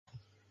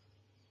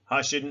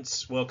Hi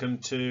students, welcome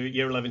to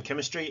Year 11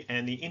 Chemistry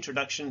and the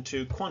Introduction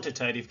to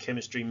Quantitative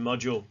Chemistry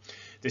module.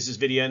 This is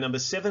video number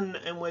 7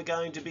 and we're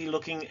going to be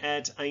looking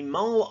at a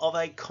mole of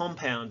a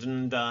compound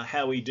and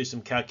how we do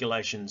some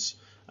calculations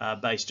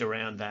based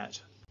around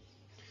that.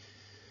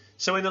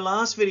 So in the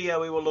last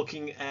video we were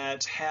looking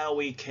at how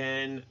we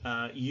can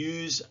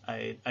use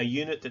a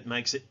unit that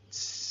makes it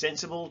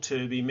sensible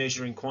to be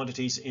measuring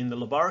quantities in the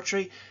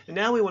laboratory, and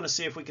now we want to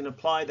see if we can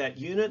apply that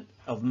unit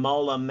of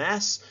molar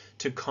mass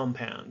to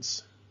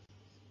compounds.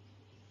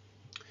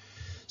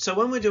 So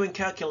when we're doing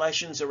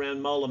calculations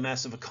around molar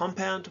mass of a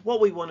compound,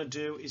 what we want to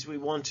do is we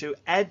want to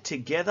add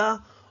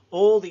together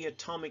all the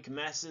atomic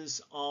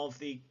masses of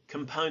the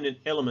component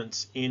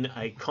elements in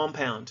a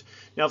compound.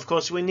 Now, of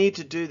course, we need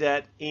to do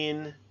that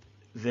in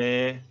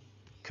their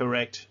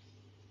correct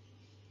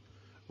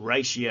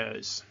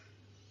ratios.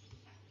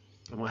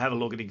 And we'll have a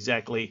look at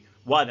exactly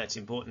why that's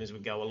important as we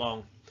go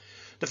along.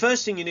 The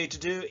first thing you need to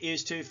do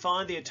is to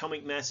find the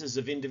atomic masses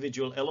of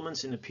individual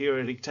elements in the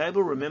periodic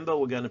table. Remember,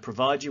 we're going to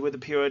provide you with a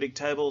periodic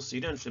table, so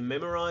you don't have to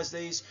memorize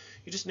these.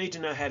 You just need to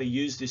know how to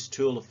use this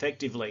tool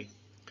effectively.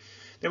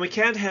 Then we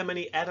count how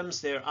many atoms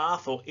there are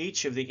for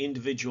each of the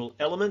individual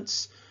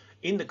elements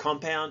in the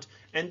compound,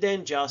 and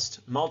then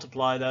just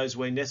multiply those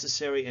where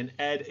necessary and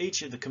add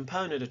each of the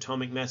component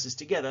atomic masses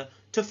together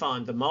to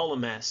find the molar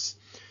mass.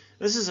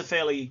 This is a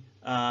fairly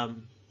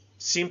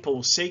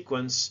simple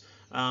sequence,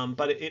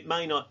 but it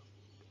may not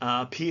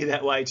appear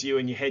that way to you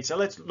in your head. So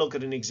let's look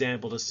at an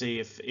example to see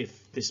if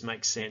this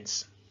makes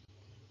sense.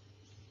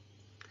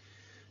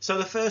 So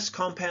the first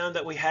compound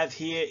that we have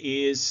here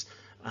is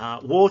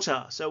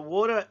water. So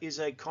water is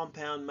a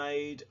compound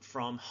made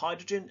from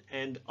hydrogen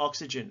and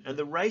oxygen, and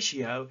the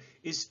ratio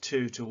is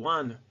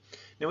 2:1.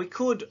 Now we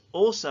could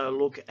also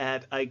look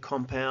at a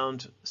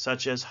compound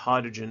such as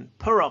hydrogen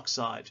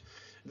peroxide.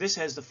 This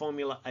has the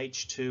formula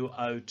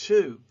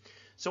H2O2.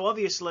 So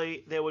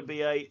obviously there would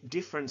be a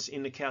difference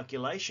in the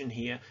calculation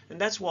here, and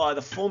that's why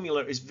the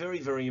formula is very,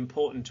 very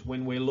important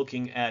when we're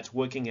looking at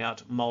working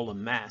out molar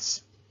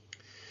mass.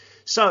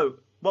 So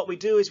what we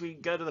do is we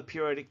go to the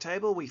periodic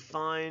table, we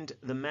find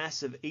the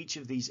mass of each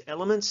of these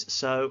elements,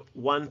 so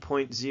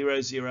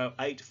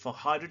 1.008 for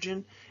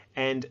hydrogen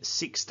and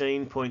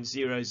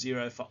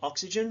 16.00 for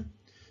oxygen.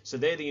 So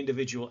they're the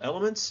individual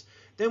elements.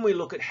 Then we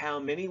look at how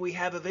many we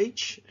have of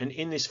each, and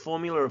in this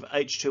formula of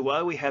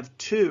H2O we have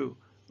 2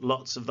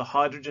 lots of the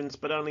hydrogens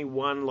but only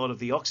 1 lot of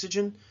the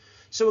oxygen.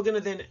 So we're going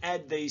to then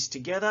add these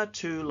together.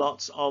 2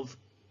 lots of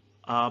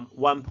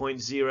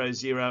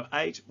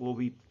 1.008 will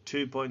be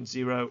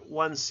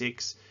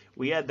 2.016.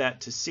 We add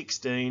that to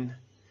 16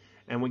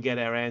 and we get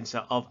our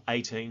answer of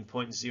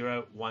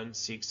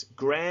 18.016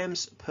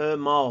 grams per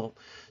mole.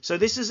 So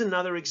this is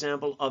another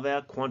example of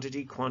our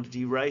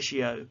quantity-quantity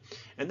ratio,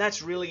 and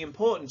that's really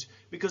important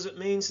because it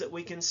means that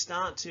we can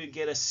start to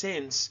get a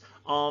sense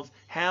of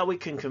how we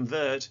can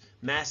convert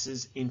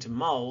masses into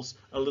moles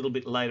a little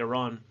bit later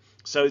on.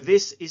 So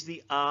this is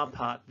the R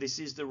part, this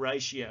is the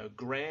ratio,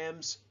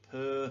 grams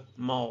per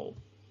mole.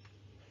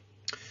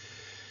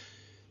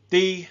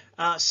 The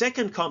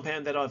second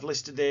compound that I've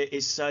listed there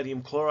is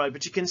sodium chloride,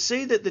 but you can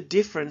see that the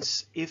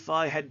difference, if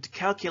I had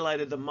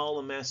calculated the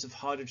molar mass of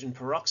hydrogen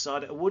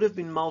peroxide, it would have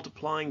been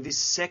multiplying this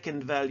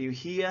second value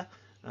here.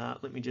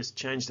 Let me just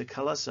change the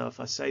color. So if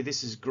I say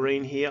this is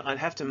green here, I'd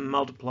have to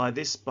multiply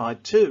this by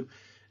 2,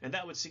 and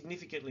that would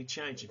significantly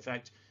change. In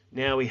fact,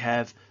 now we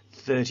have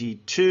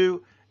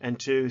 32 and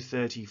 2,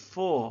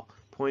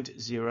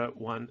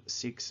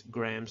 34.016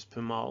 grams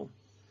per mole.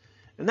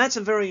 And that's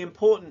a very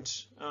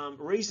important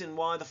reason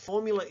why the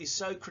formula is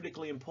so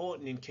critically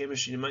important in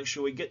chemistry, to make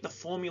sure we get the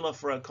formula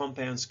for our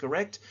compounds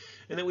correct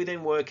and that we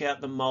then work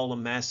out the molar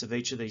mass of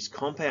each of these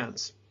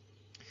compounds.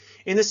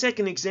 In the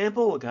second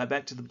example, we'll go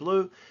back to the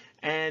blue,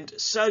 and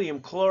sodium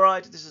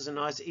chloride. This is a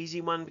nice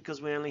easy one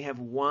because we only have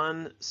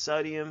 1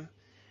 sodium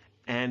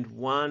and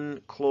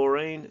 1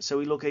 chlorine. So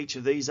we look each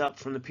of these up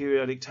from the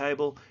periodic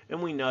table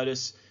and we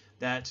notice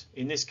that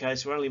in this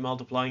case we're only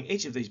multiplying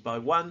each of these by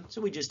 1,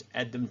 so we just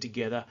add them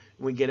together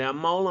and we get our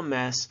molar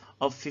mass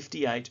of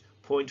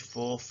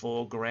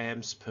 58.44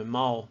 grams per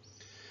mole.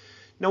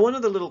 Now, one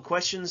of the little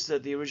questions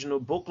that the original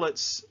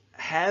booklets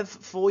have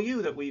for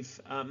you that we've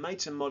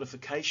made some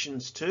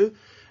modifications to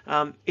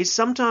is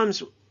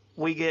sometimes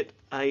we get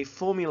a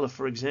formula,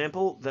 for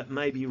example, that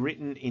may be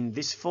written in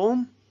this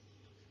form.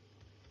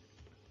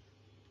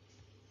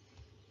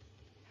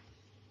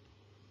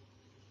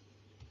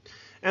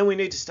 And we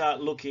need to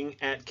start looking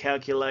at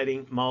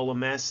calculating molar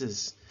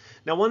masses.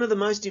 Now, one of the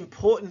most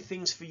important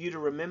things for you to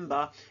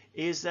remember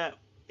is that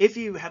if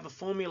you have a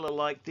formula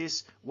like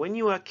this, when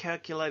you are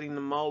calculating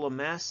the molar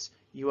mass,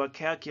 you are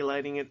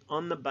calculating it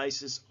on the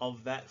basis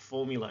of that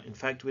formula. In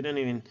fact, we don't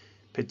even,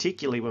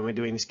 particularly when we're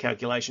doing these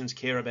calculations,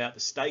 care about the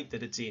state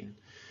that it's in.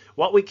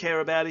 What we care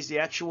about is the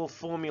actual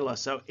formula.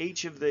 So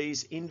each of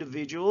these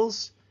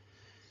individuals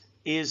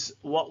is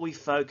what we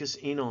focus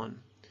in on.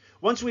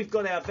 Once we've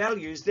got our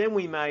values, then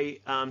we may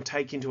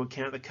take into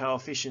account the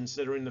coefficients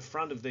that are in the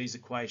front of these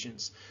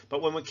equations.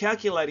 But when we're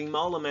calculating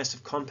molar mass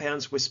of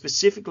compounds, we're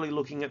specifically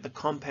looking at the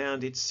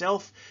compound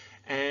itself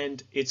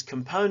and its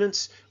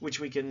components, which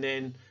we can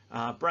then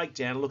break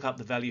down, look up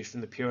the values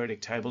from the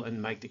periodic table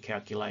and make the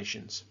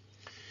calculations.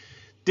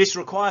 This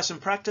requires some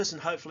practice,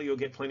 and hopefully you'll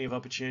get plenty of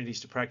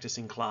opportunities to practice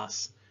in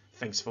class.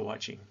 Thanks for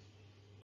watching.